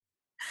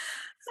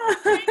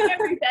Hey,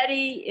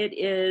 everybody. It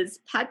is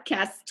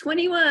podcast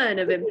 21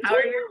 of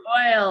Empower Your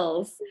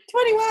Oils.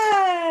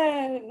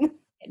 21!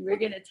 And we're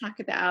going to talk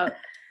about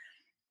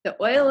the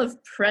oil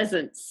of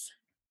presence.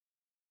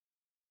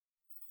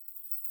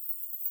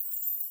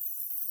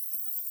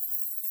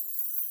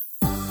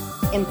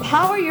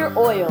 Empower Your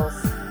Oils.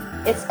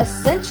 It's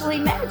essentially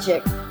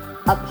magic.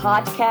 A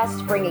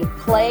podcast bringing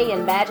play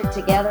and magic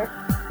together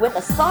with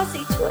a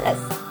saucy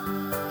twist.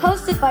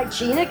 Hosted by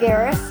Gina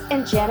Garris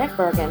and Janet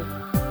Bergen.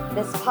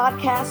 This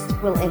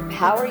podcast will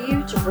empower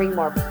you to bring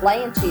more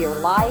play into your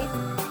life,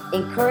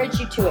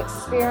 encourage you to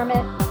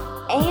experiment,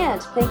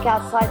 and think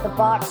outside the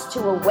box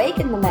to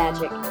awaken the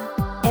magic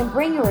and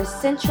bring your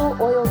essential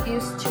oil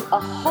use to a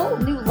whole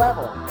new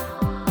level.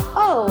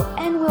 Oh,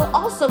 and we'll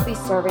also be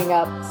serving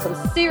up some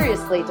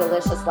seriously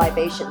delicious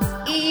libations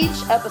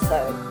each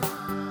episode.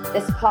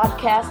 This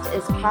podcast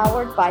is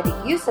powered by the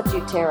use of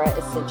doTERRA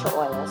essential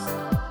oils.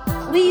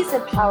 Please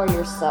empower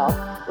yourself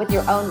with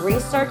your own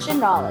research and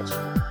knowledge.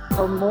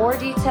 For more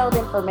detailed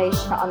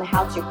information on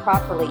how to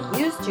properly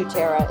use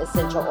doTERRA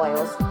essential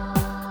oils,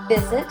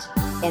 visit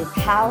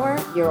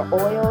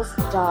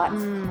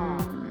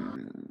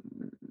empoweryouroils.com.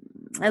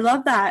 I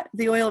love that,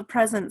 the oil of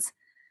presence.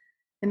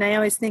 And I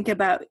always think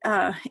about,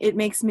 it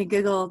makes me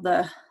giggle,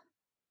 the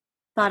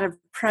thought of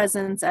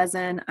presence as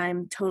in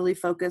I'm totally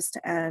focused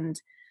and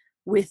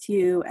with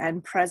you,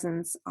 and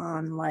presence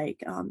on my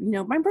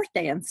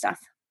birthday and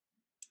stuff.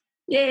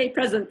 Yay,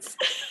 presents.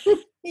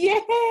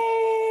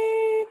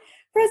 Yay,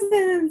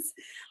 presents.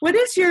 What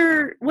is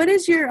your,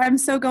 I'm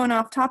so going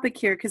off topic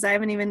here because I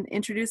haven't even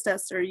introduced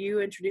us or you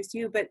introduced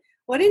you, but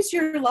what is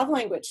your love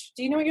language?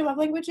 Do you know what your love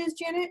language is,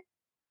 Janet?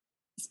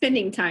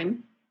 Spending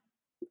time.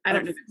 I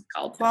don't know what it's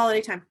called.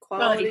 Quality time.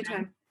 Quality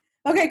time.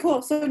 Okay,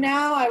 cool. So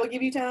now I will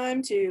give you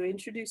time to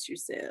introduce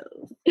yourself.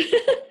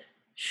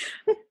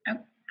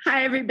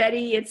 Hi,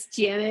 everybody. It's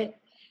Janet,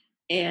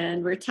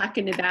 and we're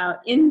talking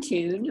about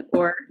Intune,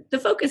 or the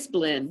Focus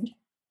Blend.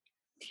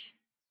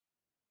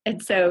 And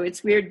so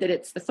it's weird that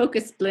it's the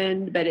Focus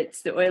Blend, but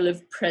it's the oil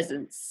of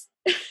presence.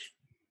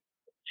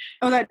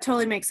 Oh, that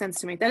totally makes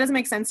sense to me. That doesn't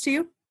make sense to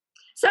you?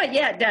 So,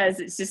 yeah, it does.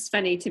 It's just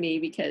funny to me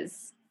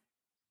because,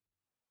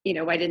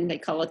 why didn't they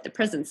call it the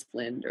Presence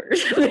Blend or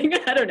something?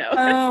 I don't know.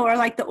 Oh, or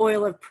like the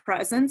oil of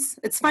presence.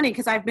 It's funny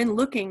because I've been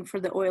looking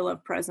for the oil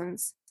of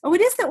presence. Oh,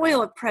 it is the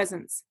oil of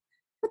presence.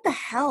 What the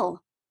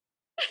hell?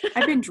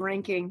 I've been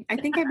drinking. I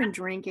think I've been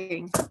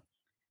drinking.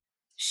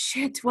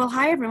 Shit. Well,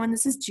 hi, everyone.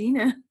 This is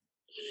Gina.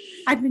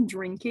 I've been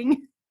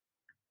drinking.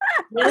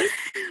 Really?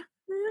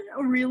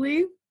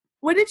 Really?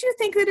 What did you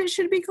think that it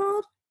should be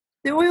called?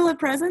 The oil of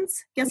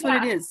presence? Guess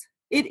what it is?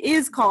 It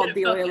is called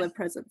the oil of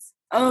presence.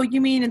 Oh,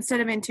 you mean instead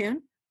of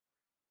Intune?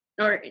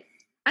 Or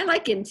I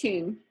like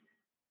Intune,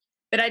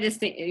 but I just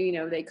think,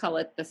 they call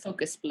it the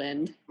Focus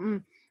Blend.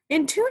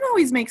 Intune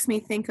always makes me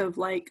think of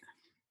like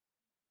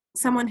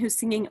someone who's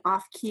singing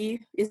off key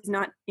is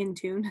not in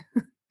tune.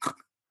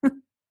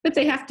 But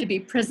they have to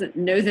be present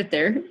and know that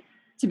they're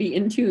to be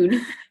in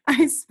tune.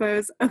 I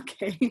suppose.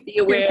 Okay. Be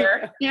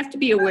aware. You have to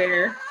be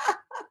aware.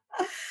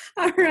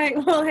 All right.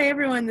 Well, hey,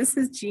 everyone. This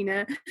is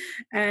Gina,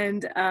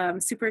 and I'm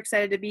super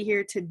excited to be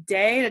here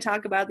today to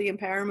talk about the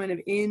empowerment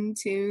of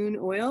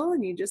Intune oil.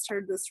 And you just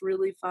heard this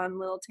really fun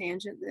little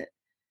tangent that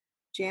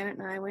Janet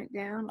and I went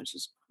down, which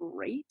is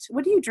great.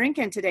 What are you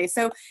drinking today?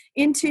 So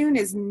Intune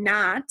is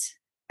not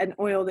an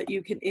oil that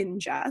you can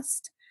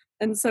ingest.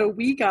 And so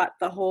we got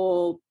the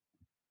whole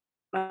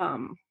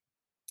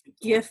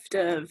gift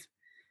of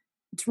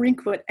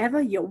drink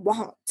whatever you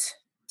want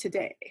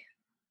today.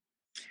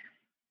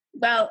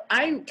 Well,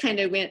 I kind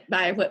of went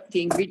by what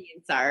the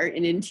ingredients are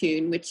in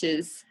Intune, which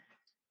is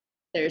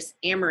there's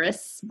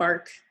amyris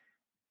bark,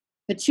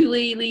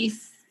 patchouli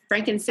leaf,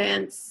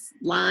 frankincense,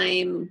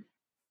 lime,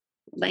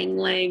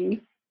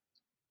 lang-lang,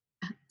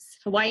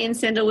 Hawaiian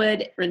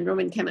sandalwood, and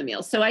Roman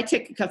chamomile. So I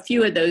took a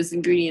few of those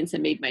ingredients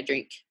and made my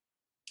drink.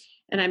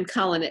 And I'm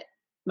calling it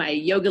my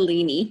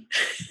yogalini.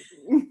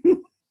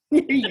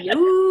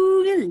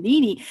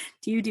 Yogalini.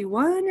 Do you do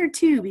one or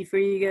two before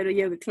you go to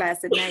yoga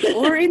class at night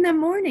or in the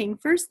morning?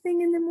 First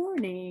thing in the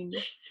morning.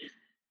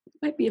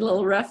 Might be a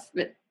little rough,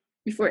 but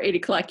before 8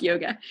 o'clock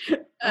yoga.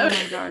 Oh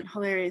my God,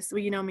 hilarious. Well,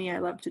 you know me, I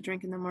love to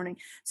drink in the morning.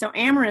 So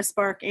amyris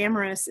bark,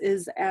 amyris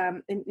is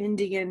an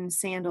Indian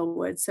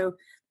sandalwood. So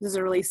this is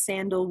a really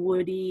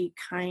sandalwoody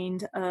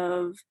kind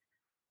of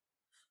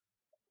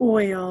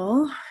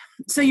oil.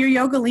 So your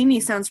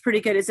yogalini sounds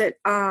pretty good. Is it,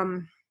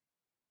 you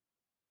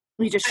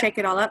just shake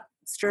it all up,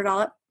 stir it all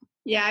up?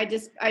 Yeah, I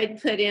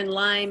put in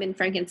lime and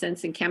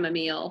frankincense and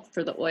chamomile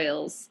for the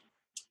oils,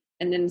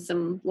 and then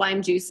some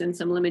lime juice and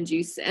some lemon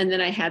juice. And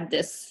then I had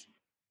this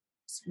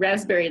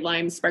raspberry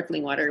lime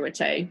sparkling water,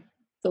 which I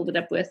filled it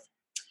up with.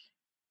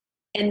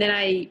 And then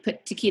I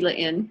put tequila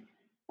in.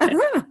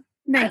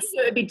 Nice. I think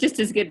it would be just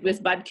as good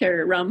with vodka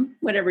or rum,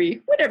 whatever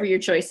your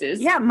choice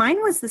is. Yeah,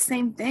 mine was the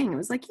same thing. It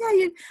was like,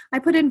 I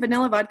put in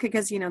vanilla vodka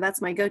because,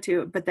 that's my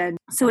go-to. But then,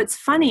 so it's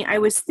funny. I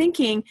was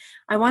thinking,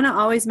 I want to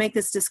always make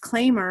this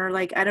disclaimer.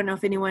 Like, I don't know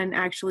if anyone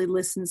actually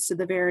listens to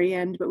the very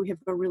end, but we have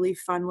a really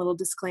fun little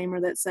disclaimer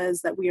that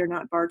says that we are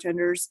not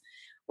bartenders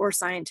or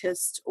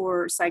scientists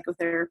or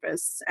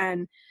psychotherapists.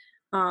 And,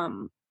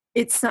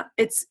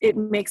 it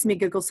makes me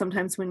giggle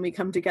sometimes when we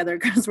come together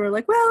because we're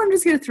like, well, I'm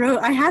just going to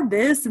I had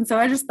this. And so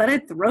I just thought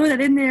I'd throw that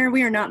in there.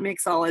 We are not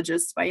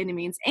mixologists by any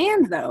means.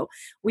 And though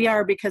we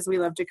are, because we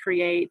love to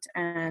create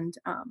and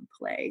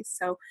play.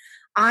 So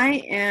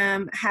I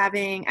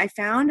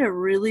found a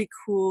really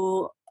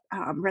cool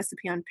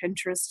recipe on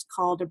Pinterest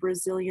called a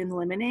Brazilian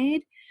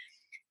lemonade.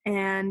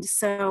 And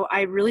so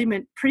I really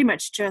pretty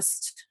much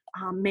just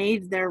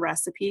made their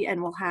recipe,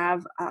 and we'll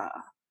have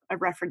a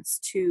reference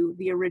to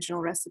the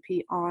original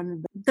recipe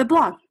on the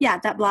blog. Yeah,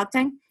 that blog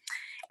thing.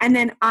 And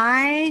then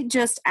I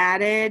just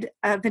added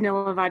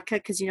vanilla vodka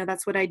because,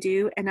 that's what I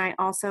do. And I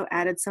also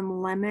added some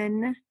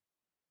lemon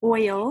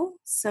oil.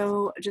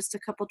 So just a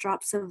couple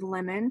drops of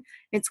lemon.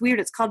 It's weird.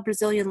 It's called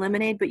Brazilian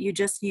lemonade, but you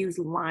just use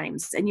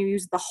limes and you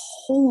use the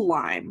whole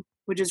lime,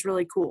 which is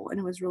really cool.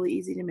 And it was really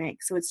easy to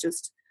make. So it's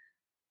just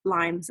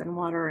limes and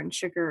water and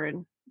sugar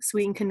and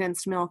sweetened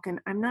condensed milk. And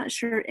I'm not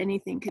sure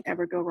anything could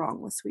ever go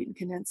wrong with sweetened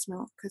condensed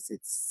milk because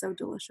it's so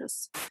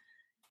delicious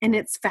and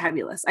it's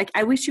fabulous.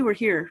 I wish you were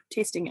here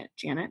tasting it,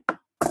 Janet.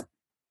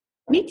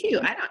 Me too.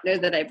 I don't know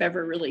that I've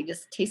ever really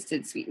just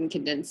tasted sweetened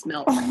condensed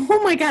milk.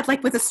 Oh my God.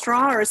 Like with a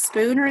straw or a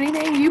spoon or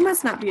anything. You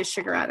must not be a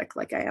sugar addict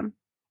like I am.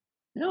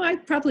 No, I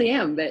probably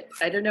am, but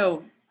I don't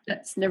know.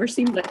 That's never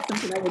seemed like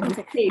something I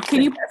would taste.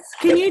 Can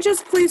you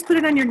just please put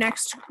it on your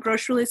next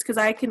grocery list? Because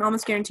I can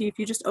almost guarantee if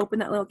you just open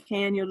that little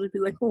can, you'll just be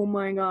like, oh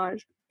my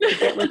gosh. I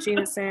get what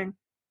Gina's saying.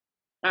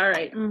 All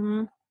right.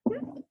 Mm-hmm.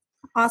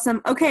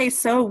 Awesome. Okay,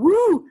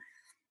 so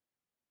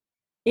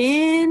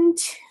In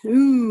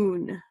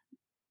Tune.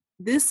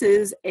 This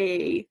is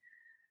I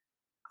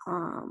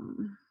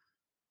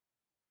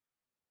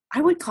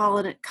would call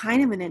it a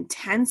kind of an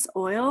intense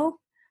oil.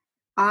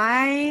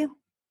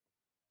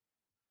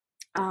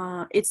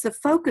 It's the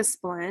Focus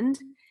blend,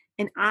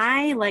 and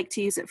I like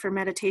to use it for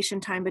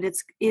meditation time, but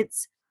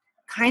it's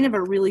kind of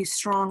a really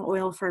strong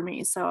oil for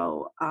me.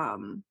 So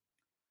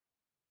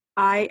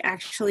I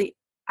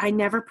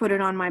never put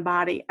it on my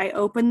body. I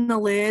open the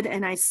lid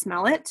and I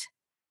smell it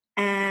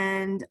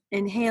and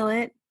inhale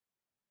it.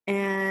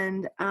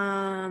 And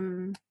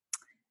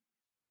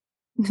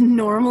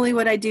normally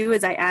what I do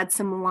is I add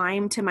some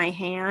lime to my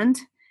hand.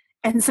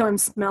 And so I'm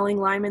smelling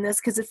lime in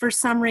this because for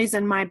some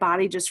reason my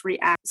body just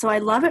reacts. So I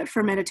love it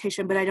for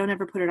meditation, but I don't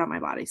ever put it on my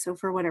body. So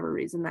for whatever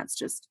reason, that's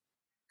just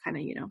kind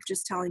of,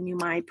 just telling you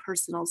my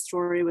personal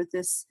story with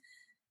this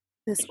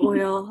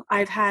oil.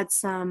 I've had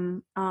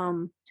some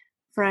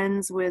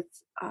friends with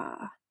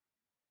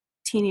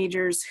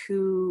teenagers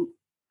who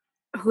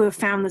have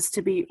found this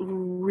to be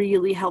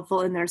really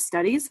helpful in their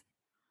studies.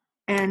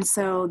 And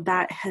so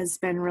that has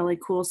been really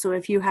cool. So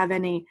if you have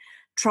any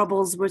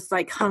troubles with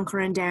like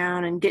hunkering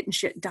down and getting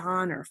shit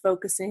done or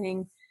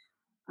focusing,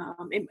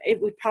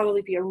 it would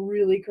probably be a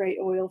really great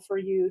oil for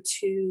you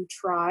to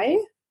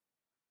try.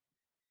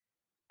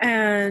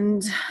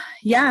 And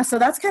yeah, so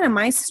that's kind of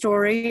my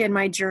story and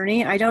my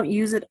journey. I don't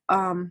use it.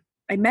 I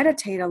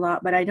meditate a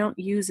lot, but I don't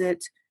use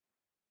it.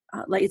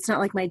 It's not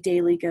like my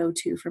daily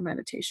go-to for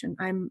meditation.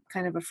 I'm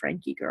kind of a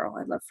Frankie girl.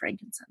 I love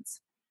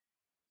frankincense.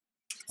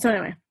 So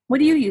anyway, what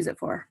do you use it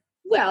for?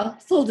 Well,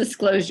 full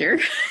disclosure.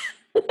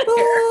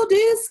 Full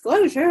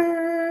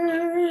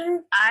disclosure.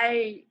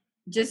 I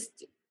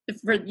just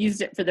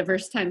used it for the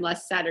first time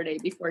last Saturday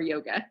before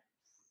yoga.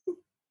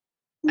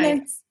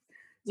 Nice.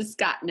 I just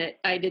gotten it.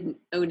 I didn't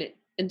own it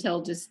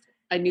until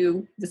I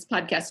knew this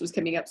podcast was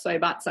coming up, so I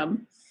bought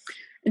some.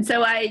 And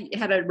so I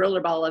had a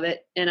roller ball of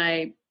it, and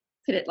I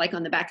put it like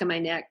on the back of my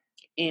neck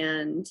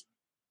and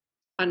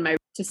on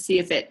to see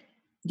if it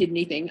did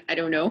anything. I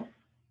don't know.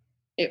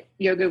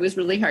 Yoga was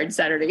really hard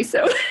Saturday,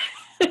 so.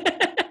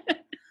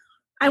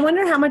 I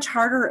wonder how much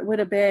harder it would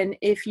have been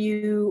if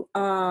you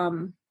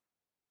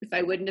if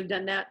I wouldn't have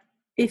done that.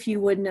 If you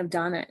wouldn't have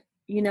done it.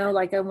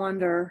 I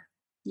wonder.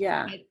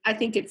 Yeah. I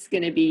think it's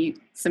going to be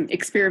some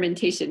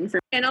experimentation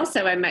and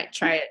also I might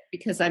try it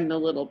because I'm a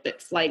little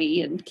bit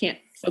flighty and can't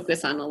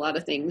focus on a lot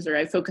of things, or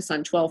I focus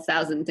on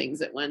 12,000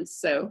 things at once.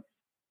 So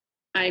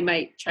I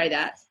might try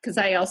that because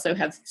I also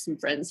have some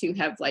friends who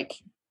have like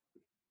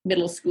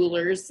middle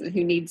schoolers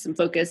who need some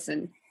focus,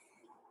 and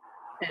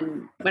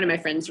one of my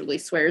friends really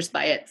swears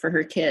by it for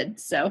her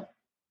kids. So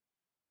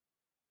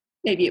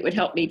maybe it would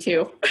help me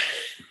too.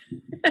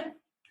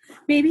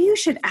 Maybe you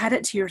should add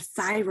it to your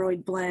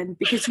thyroid blend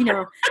because,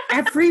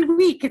 every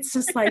week it's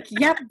just like,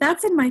 yep,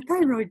 that's in my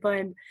thyroid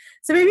blend.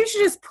 So maybe you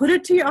should just put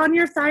it on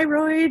your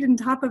thyroid on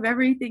top of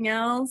everything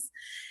else.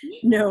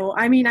 No,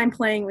 I mean, I'm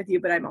playing with you,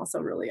 but I'm also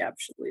really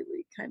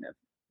absolutely kind of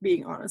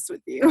being honest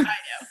with you. I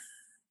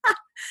know.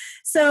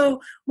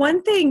 So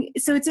one thing,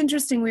 so it's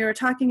interesting. We were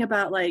talking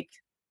about like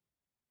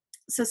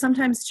so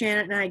sometimes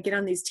Janet and I get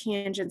on these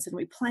tangents and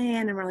we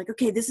plan and we're like,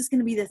 okay, this is going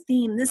to be the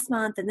theme this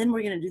month. And then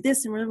we're going to do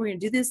this and then we're going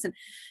to do this. And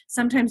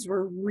sometimes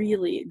we're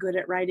really good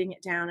at writing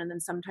it down. And then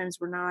sometimes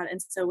we're not.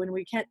 And so when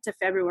we get to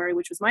February,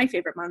 which was my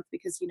favorite month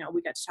because, you know,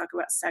 we got to talk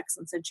about sex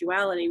and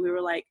sensuality, we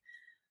were like,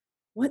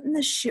 what in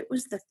the shit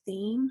was the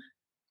theme?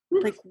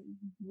 Like,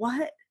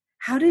 what?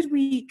 How did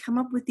we come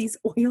up with these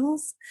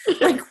oils?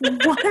 Like,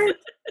 what?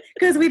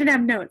 Because we didn't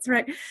have notes,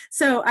 right?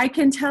 So I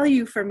can tell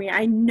you, for me,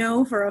 I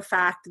know for a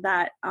fact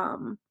that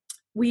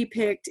we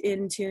picked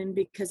In Tune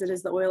because it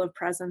is the oil of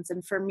presence.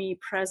 And for me,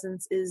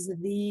 presence is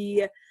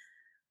it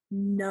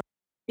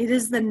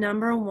is the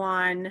number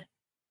one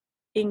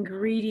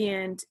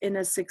ingredient in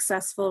a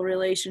successful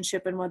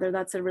relationship. And whether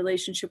that's a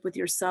relationship with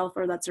yourself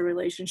or that's a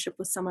relationship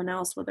with someone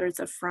else, whether it's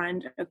a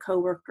friend, a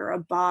coworker, a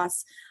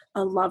boss,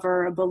 a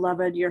lover, a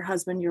beloved, your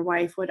husband, your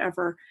wife,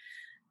 whatever,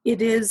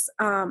 it is,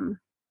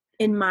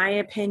 in my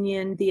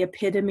opinion, the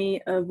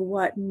epitome of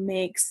what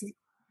makes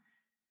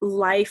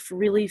life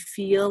really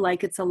feel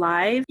like it's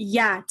alive.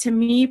 Yeah, to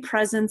me,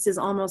 presence is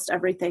almost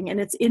everything.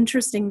 And it's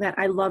interesting that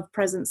I love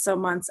presence so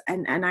much,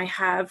 and I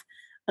have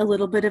a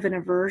little bit of an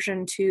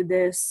aversion to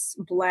this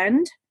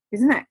blend.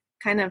 Isn't that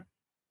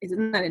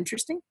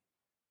interesting?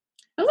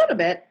 A little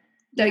bit.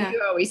 Though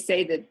you always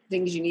say that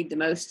things you need the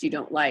most you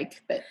don't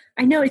like, but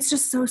I know it's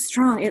just so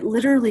strong. It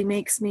literally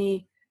makes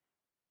me,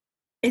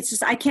 it's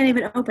just, I can't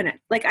even open it.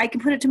 Like I can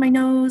put it to my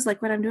nose,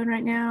 like what I'm doing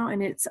right now,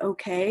 and it's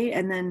okay.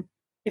 And then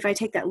if I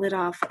take that lid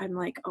off, I'm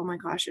like, oh my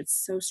gosh, it's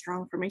so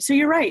strong for me. So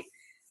you're right.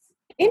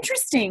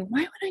 Interesting.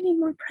 Why would I need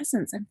more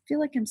presence? I feel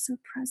like I'm so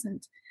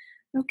present.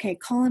 Okay,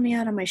 calling me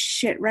out on my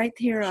shit right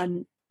here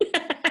on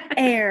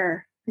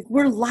air. Like,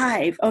 we're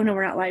live. Oh no,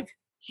 we're not live.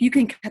 You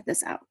can cut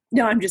this out.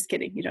 No, I'm just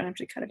kidding. You don't have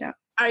to cut it out.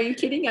 Are you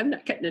kidding? I'm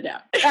not cutting it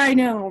out. I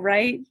know,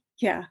 right?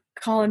 Yeah.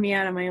 Calling me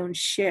out on my own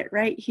shit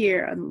right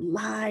here on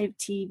live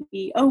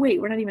TV. Oh,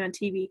 wait, we're not even on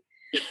TV.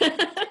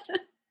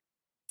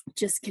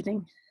 Just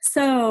kidding.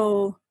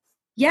 So,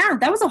 yeah,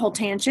 that was a whole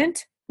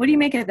tangent. What do you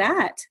make of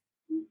that?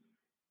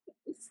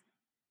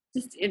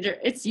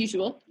 It's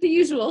usual. The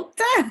usual.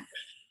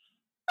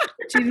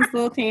 Gina's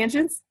little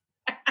tangents.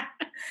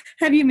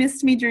 Have you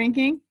missed me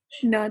drinking?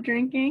 Not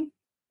drinking?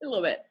 A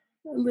little bit.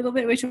 A little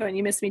bit. Which one?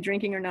 You missed me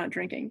drinking or not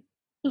drinking?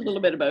 A little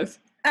bit of both.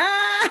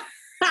 Ah!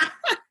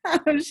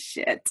 Oh,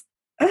 shit.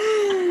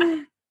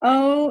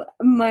 Oh,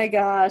 my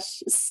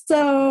gosh.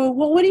 So,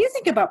 well, what do you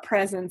think about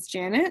presents,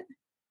 Janet?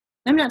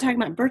 I'm not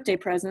talking about birthday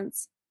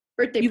presents.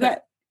 You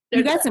got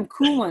some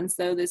cool ones,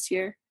 though, this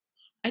year.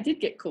 I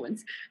did get cool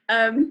ones.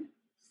 I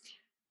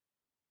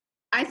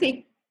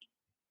think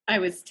I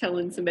was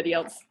telling somebody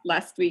else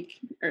last week,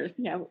 it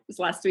was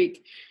last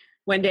week.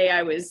 One day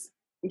I was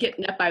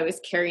getting up, I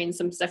was carrying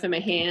some stuff in my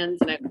hands,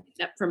 and I was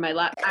getting up from my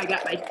lap. I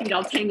got my feet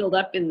all tangled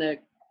up in the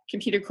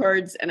computer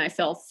cords, and I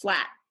fell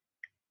flat,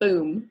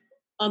 boom,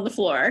 on the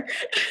floor.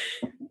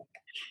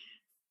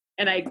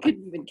 And I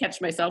couldn't even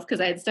catch myself because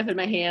I had stuff in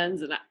my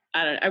hands, and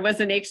I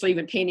wasn't actually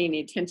even paying any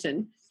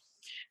attention.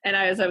 And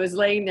I was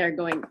laying there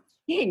going,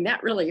 dang,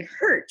 that really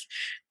hurt.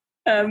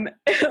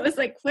 It was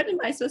like, what am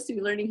I supposed to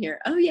be learning here?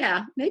 Oh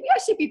yeah, maybe I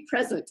should be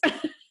present.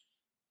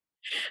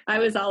 I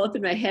was all up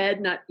in my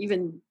head, not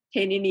even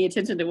paying any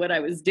attention to what I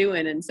was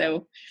doing. And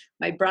so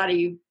my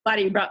body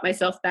brought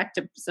myself back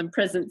to some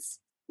presence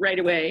right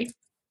away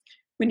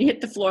when you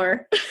hit the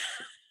floor.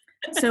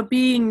 So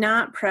being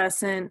not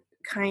present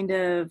kind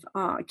of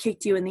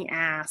kicked you in the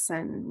ass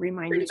and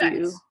reminded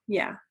you.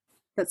 Yeah,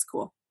 that's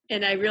cool.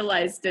 And I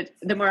realized that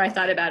the more I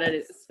thought about it,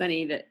 it's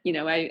funny that,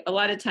 a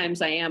lot of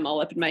times I am all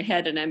up in my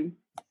head and I'm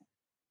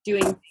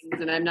doing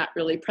things and I'm not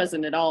really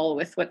present at all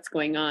with what's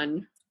going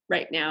on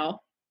right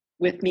now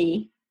with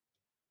me.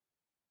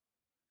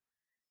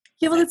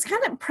 Yeah, well, it's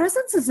kind of,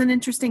 presence is an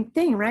interesting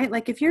thing, right?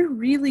 Like if you're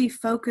really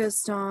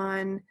focused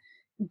on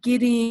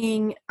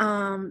getting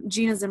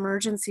Gina's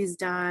emergencies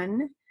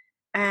done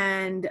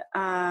and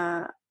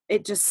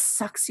it just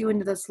sucks you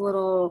into this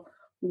little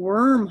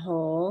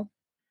wormhole.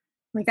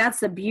 Like that's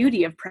the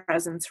beauty of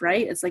presence,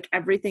 right? It's like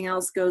everything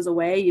else goes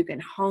away. You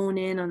can hone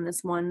in on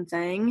this one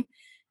thing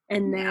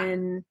and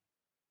then,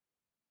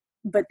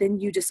 but then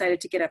you decided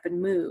to get up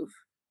and move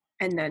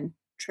and then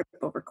trip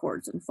over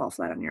cords and fall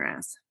flat on your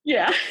ass.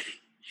 Yeah.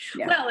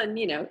 Well, and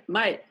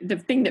the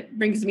thing that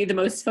brings me the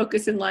most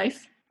focus in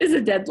life is a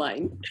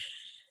deadline.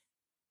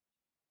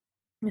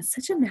 It's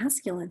such a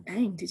masculine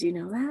thing. Did you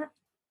know that?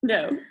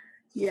 No.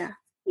 Yeah.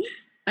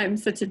 I'm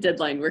such a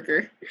deadline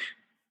worker.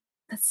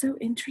 That's so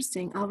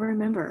interesting. I'll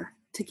remember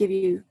to give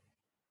you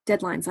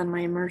deadlines on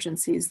my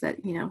emergencies that,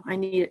 I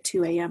need at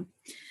 2 a.m.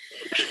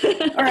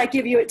 Or I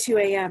give you at 2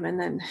 a.m. and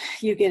then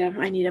you get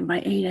them. I need them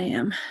by 8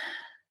 a.m.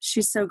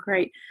 She's so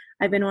great.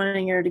 I've been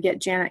wanting her to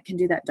get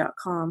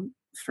janetcandothat.com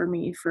for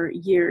me for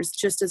years,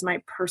 just as my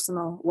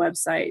personal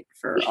website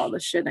for all the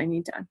shit I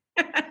need done.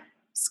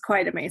 It's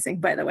quite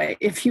amazing, by the way.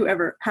 If you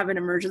ever have an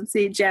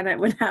emergency, Janet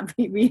would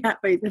be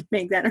happy to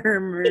make that her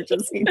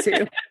emergency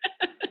too.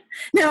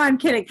 No, I'm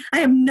kidding. I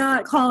am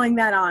not calling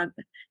that on.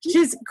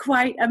 She's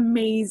quite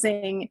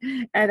amazing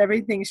at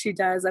everything she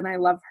does, and I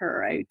love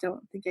her. I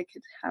don't think I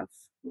could have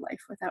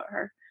life without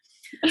her.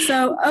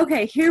 So,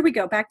 okay, here we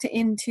go. Back to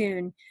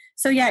Intune.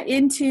 So yeah,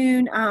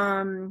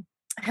 Intune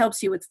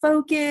helps you with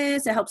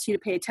focus. It helps you to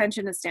pay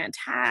attention and stay on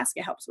task.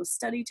 It helps with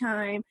study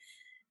time.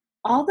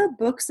 All the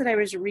books that I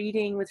was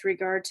reading with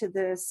regard to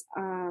this,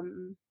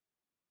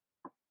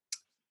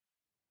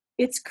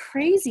 it's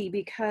crazy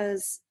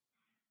because,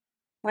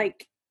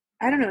 like,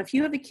 I don't know, if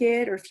you have a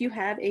kid or if you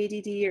have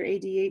ADD or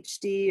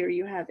ADHD or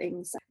you have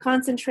anxiety,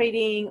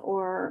 concentrating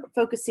or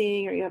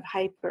focusing, or you have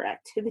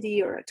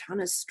hyperactivity or a ton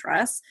of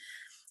stress,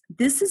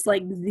 this is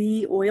like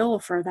the oil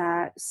for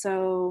that.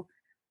 So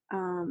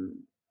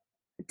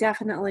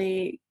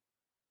definitely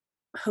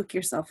hook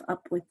yourself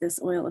up with this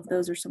oil if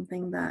those are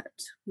something that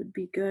would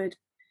be good.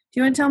 Do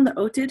you want to tell them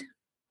the OTID?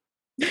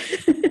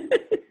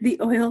 The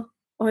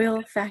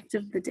oil fact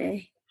of the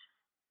day.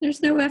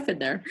 There's no F in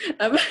there.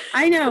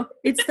 I know.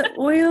 It's the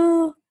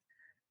oil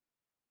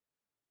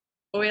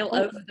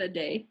of the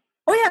day.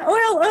 Oh yeah,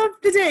 oil of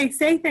the day.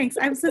 Say thanks.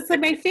 It's like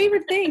my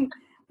favorite thing.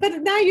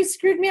 But now you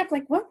screwed me up.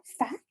 Like, what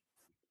fact?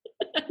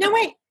 No,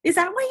 wait. Is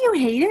that why you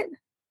hate it?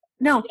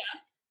 No.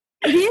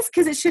 Yeah. It is,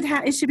 because it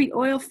should be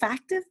oil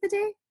fact of the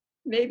day.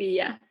 Maybe,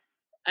 yeah.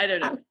 I don't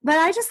know. But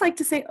I just like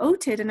to say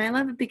OTID, and I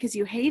love it because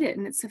you hate it,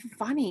 and it's so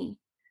funny.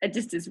 It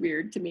just is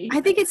weird to me.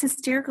 I think it's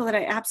hysterical that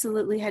I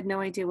absolutely had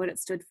no idea what it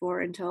stood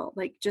for until,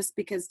 like, just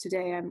because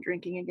today I'm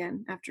drinking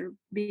again after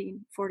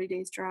being 40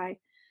 days dry.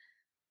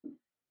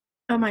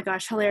 Oh my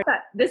gosh, hilarious.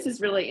 This is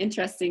really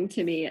interesting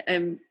to me.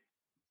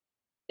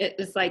 It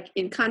was like,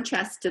 in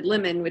contrast to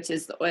lemon, which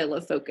is the oil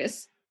of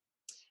focus,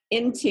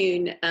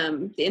 Intune,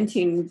 the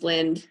Intune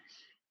blend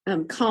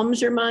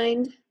calms your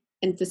mind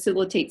and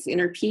facilitates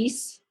inner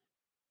peace,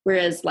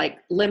 whereas like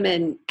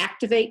lemon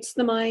activates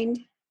the mind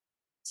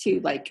to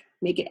like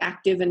make it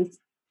active and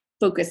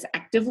focus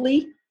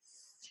actively.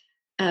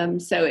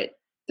 So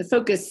the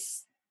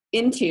focus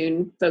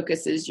Intune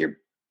focuses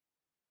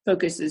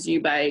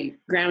you by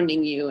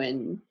grounding you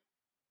and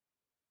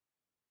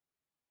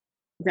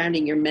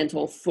grounding your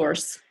mental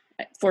forces,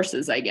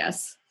 I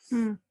guess.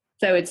 So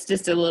it's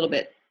just a little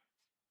bit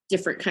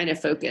different kind of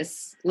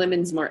focus.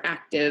 Lemon's more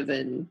active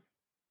and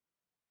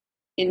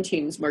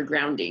Intune's more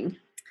grounding.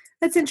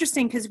 That's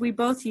interesting because we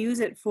both use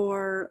it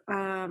for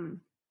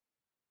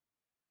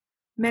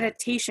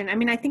meditation. I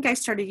mean, I think I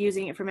started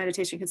using it for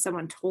meditation because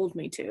someone told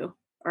me to,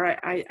 or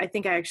I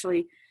think I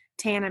actually,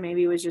 Tana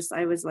maybe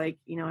I was like,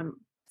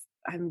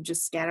 I'm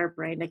just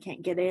scatterbrained. I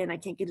can't get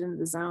into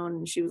the zone.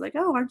 And she was like,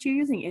 oh, aren't you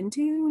using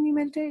Intune when you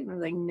meditate? And I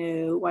was like,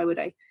 no, why would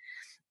I?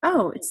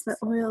 Oh, it's the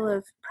oil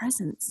of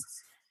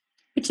presence.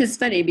 Which is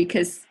funny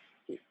because,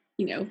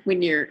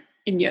 when you're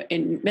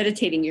in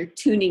meditating, you're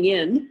tuning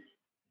in.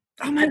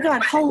 Oh my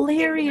God,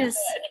 hilarious.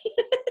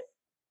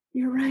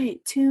 You're right.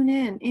 Tune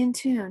in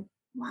tune.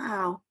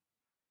 Wow.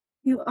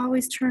 You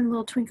always turn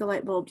little twinkle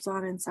light bulbs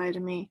on inside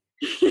of me.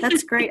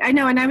 That's great. I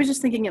know. And I was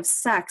just thinking of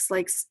sex,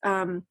 like,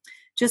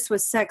 just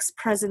with sex,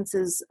 presence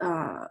is,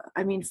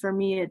 for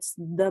me, it's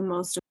the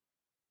most.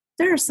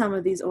 There are some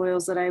of these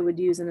oils that I would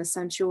use in a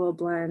sensual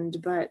blend,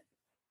 but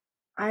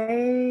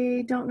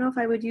I don't know if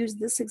I would use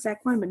this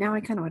exact one, but now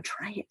I kind of want to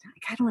try it. I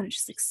kind of want to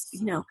just,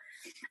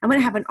 I'm going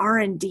to have an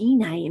R&D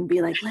night and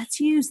be like, let's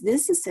use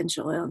this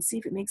essential oil and see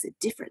if it makes a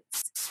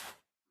difference.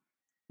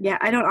 Yeah,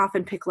 I don't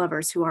often pick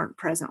lovers who aren't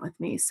present with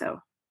me,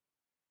 so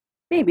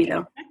maybe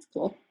though. That's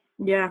cool.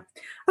 Yeah.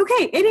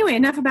 Okay, anyway,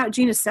 enough about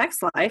Gina's sex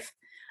life.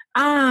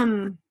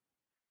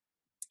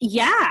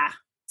 Yeah.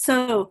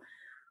 So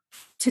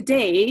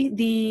today,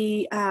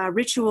 the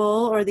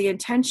ritual or the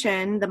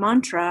intention, the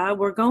mantra,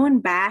 we're going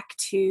back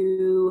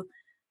to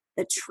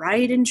the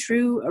tried and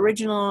true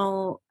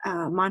original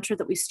mantra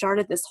that we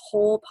started this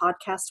whole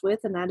podcast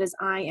with, and that is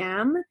I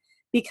am,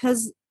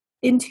 because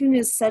Intune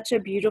is such a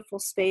beautiful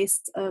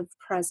space of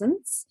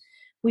presence.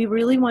 We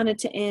really wanted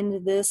to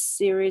end this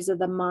series of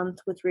the month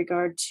with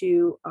regard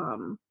to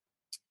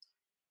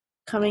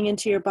coming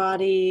into your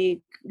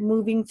body,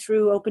 moving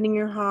through, opening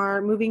your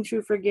heart, moving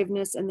through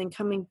forgiveness, and then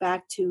coming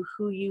back to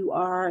who you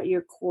are at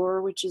your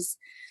core, which is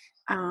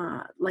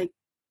like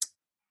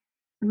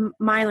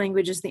my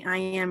language is the I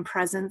am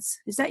presence.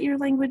 Is that your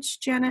language,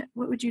 Janet?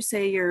 What would you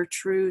say your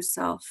true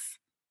self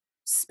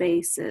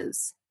space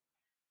is?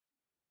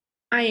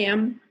 I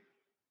am.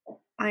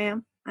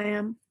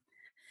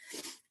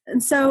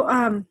 And so,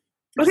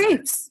 okay.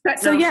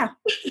 So yeah.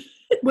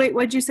 Wait,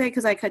 what'd you say?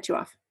 Because I cut you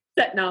off.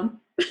 Satnam.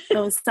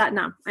 Oh,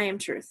 Satnam. I am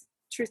truth.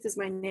 Truth is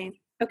my name.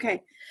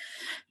 Okay.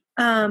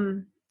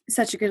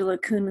 Such a good little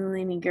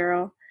Kundalini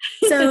girl.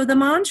 So the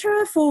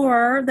mantra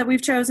that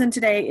we've chosen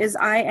today is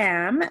I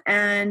am,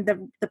 and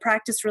the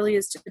practice really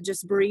is to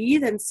just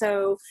breathe. And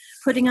so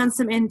putting on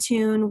some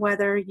Intune,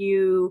 whether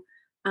you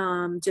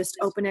just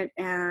open it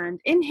and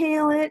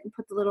inhale it and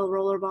put the little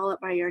roller ball up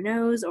by your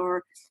nose,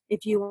 or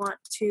if you want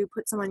to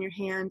put some on your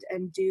hand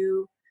and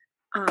do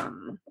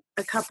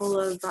a couple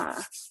of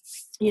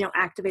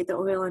activate the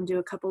oil and do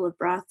a couple of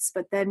breaths,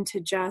 but then to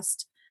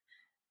just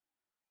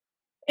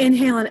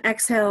Inhale and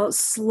exhale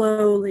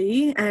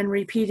slowly and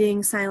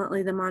repeating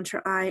silently the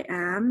mantra I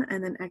am,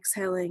 and then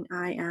exhaling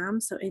I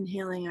am. So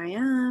inhaling I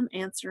am,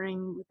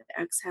 answering with the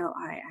exhale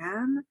I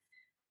am.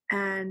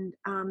 And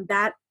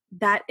that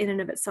in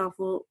and of itself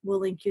will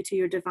link you to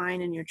your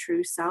divine and your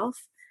true self.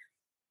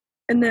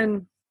 And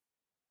then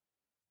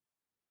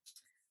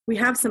we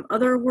have some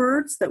other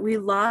words that we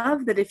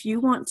love that if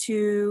you want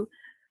to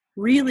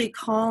really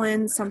call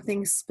in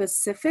something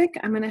specific,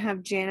 I'm going to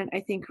have Janet, I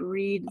think,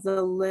 read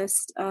the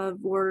list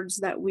of words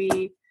that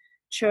we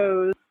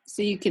chose.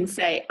 So you can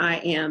say, I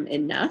am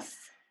enough.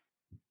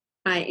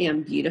 I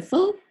am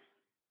beautiful.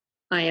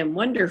 I am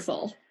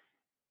wonderful.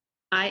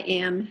 I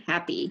am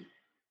happy.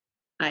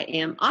 I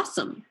am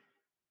awesome.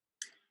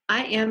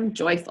 I am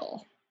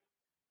joyful.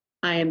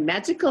 I am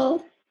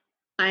magical.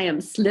 I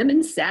am slim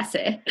and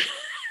sassy.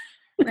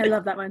 I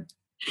love that one.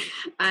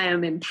 I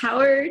am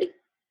empowered.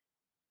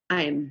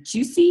 I am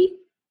juicy.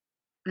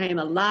 I am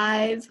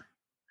alive.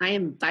 I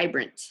am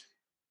vibrant.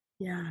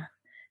 Yeah.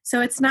 So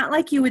it's not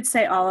like you would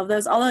say all of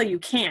those, although you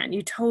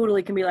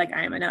totally can be like,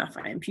 I am enough.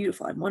 I am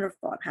beautiful. I'm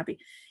wonderful. I'm happy.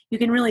 You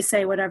can really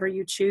say whatever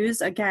you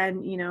choose.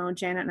 Again,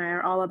 Janet and I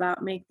are all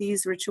about make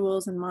these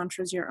rituals and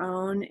mantras your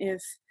own.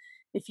 If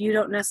you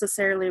don't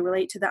necessarily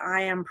relate to the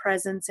I am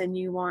presence and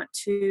you want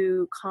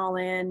to call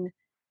in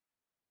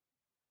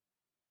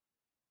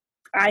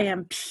I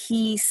am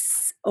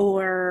peace,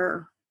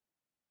 or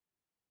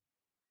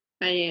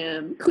I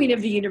am queen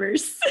of the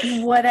universe.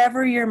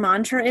 Whatever your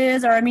mantra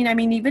is, or I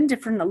mean, even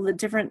different,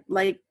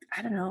 like,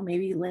 I don't know,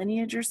 maybe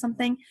lineage or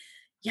something.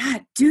 Yeah,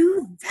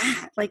 do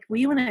that. Like,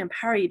 we want to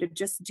empower you to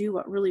just do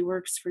what really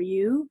works for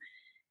you.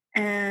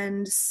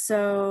 And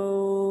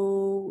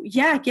so,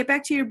 yeah, get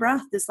back to your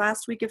breath this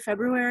last week of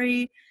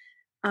February,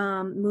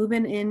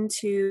 moving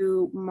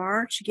into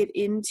March, get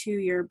into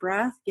your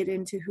breath, get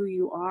into who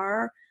you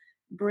are.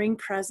 Bring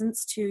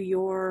presence to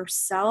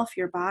yourself,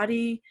 your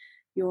body,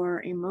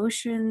 your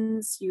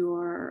emotions,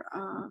 your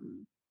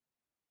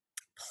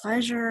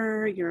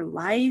pleasure, your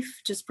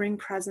life. Just bring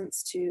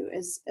presence to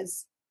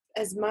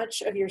as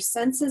much of your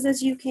senses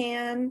as you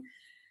can.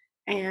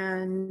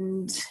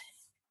 And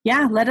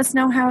yeah, let us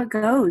know how it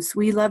goes.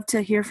 We love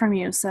to hear from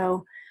you.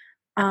 So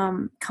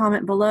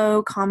comment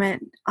below,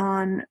 comment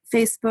on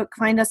Facebook,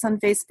 find us on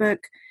Facebook,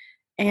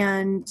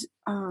 and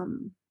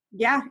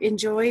yeah,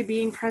 enjoy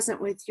being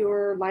present with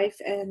your life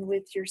and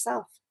with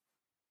yourself.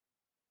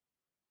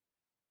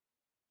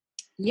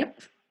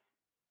 Yep.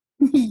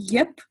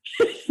 Yep.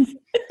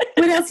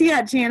 What else you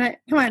got, Janet?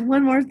 Come on,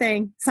 one more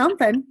thing.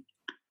 Something.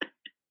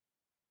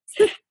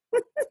 I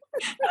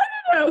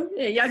don't know.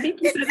 Yeah, I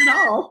think you said it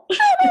all.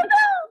 I don't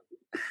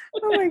know.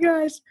 Oh my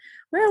gosh.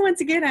 Well,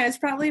 once again, I was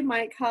probably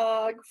Mike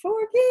Hogg.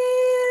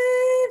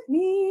 Forgive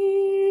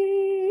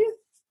me.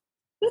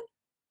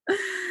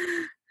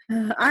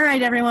 All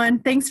right, everyone.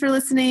 Thanks for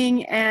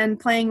listening and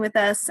playing with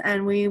us,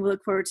 and we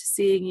look forward to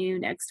seeing you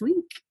next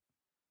week.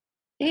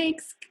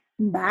 Thanks.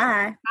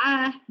 Bye.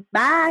 Bye.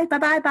 Bye. Bye.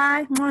 Bye.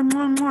 Bye. Mwah,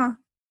 mwah, mwah.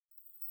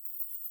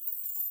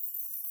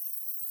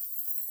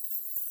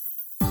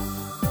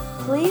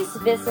 Please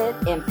visit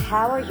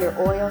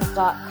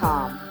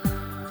empoweryouroils.com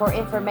for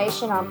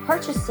information on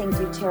purchasing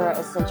doTERRA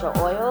essential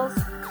oils,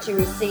 to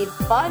receive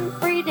fun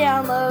free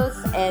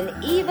downloads, and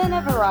even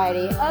a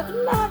variety of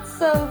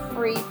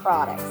not-so-free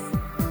products.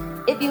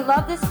 If you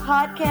love this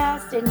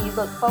podcast and you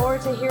look forward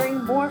to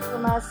hearing more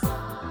from us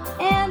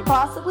and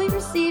possibly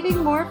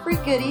receiving more free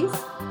goodies,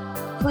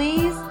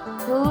 please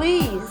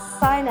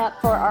sign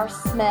up for our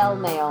smell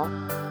mail.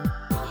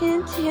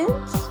 Hint,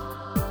 hint.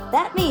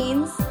 That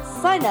means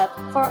sign up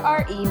for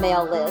our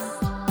email list.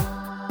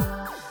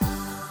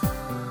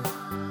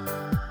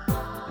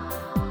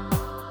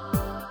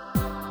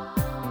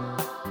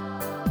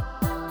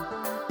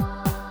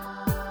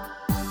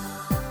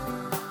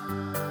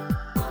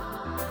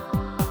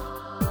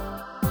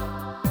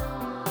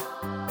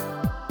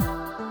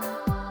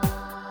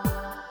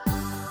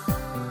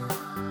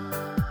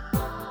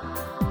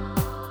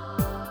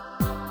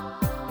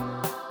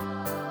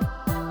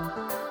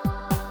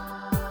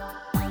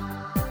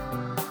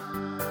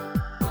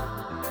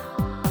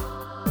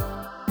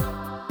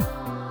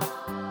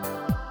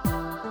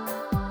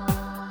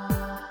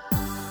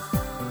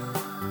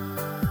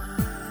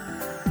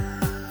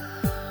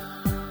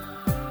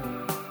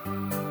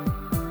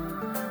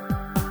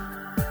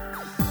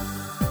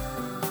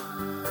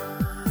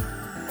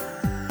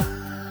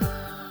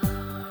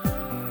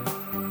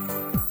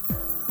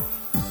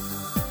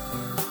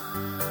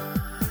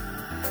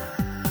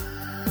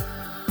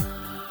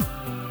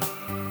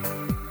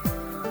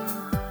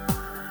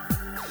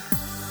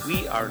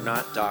 We are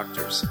not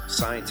doctors,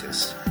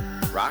 scientists,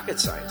 rocket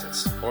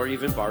scientists, or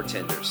even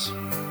bartenders.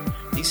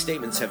 These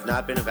statements have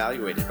not been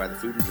evaluated by the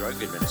Food and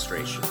Drug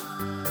Administration.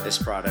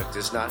 This product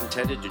is not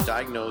intended to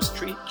diagnose,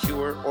 treat,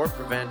 cure, or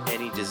prevent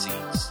any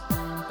disease.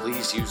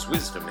 Please use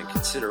wisdom and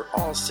consider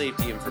all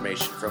safety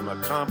information from a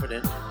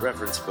competent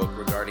reference book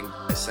regarding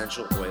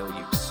essential oil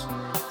use.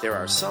 There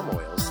are some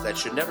oils that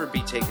should never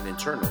be taken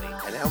internally,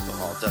 and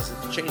alcohol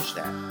doesn't change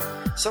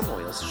that. Some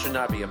oils should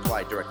not be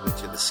applied directly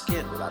to the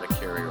skin without a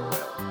carrier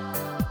oil.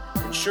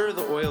 Ensure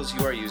the oils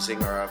you are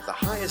using are of the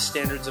highest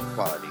standards of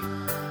quality.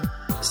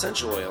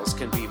 Essential oils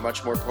can be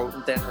much more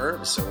potent than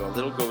herbs, so a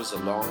little goes a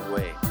long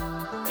way.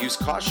 Use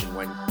caution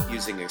when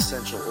using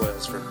essential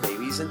oils for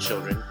babies and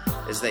children,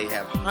 as they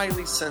have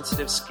highly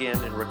sensitive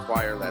skin and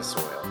require less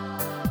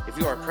oil. If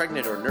you are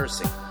pregnant or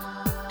nursing,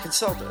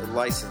 consult a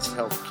licensed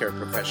healthcare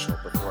professional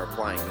before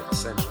applying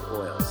essential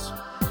oils.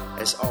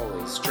 As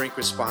always, drink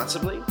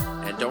responsibly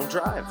and don't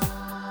drive.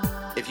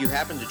 If you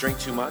happen to drink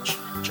too much,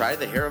 try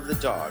the hair of the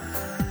dog,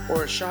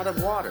 or a shot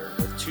of water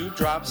with 2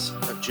 drops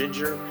of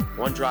ginger,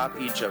 1 drop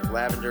each of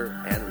lavender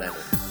and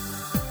lemon.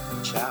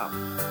 Ciao.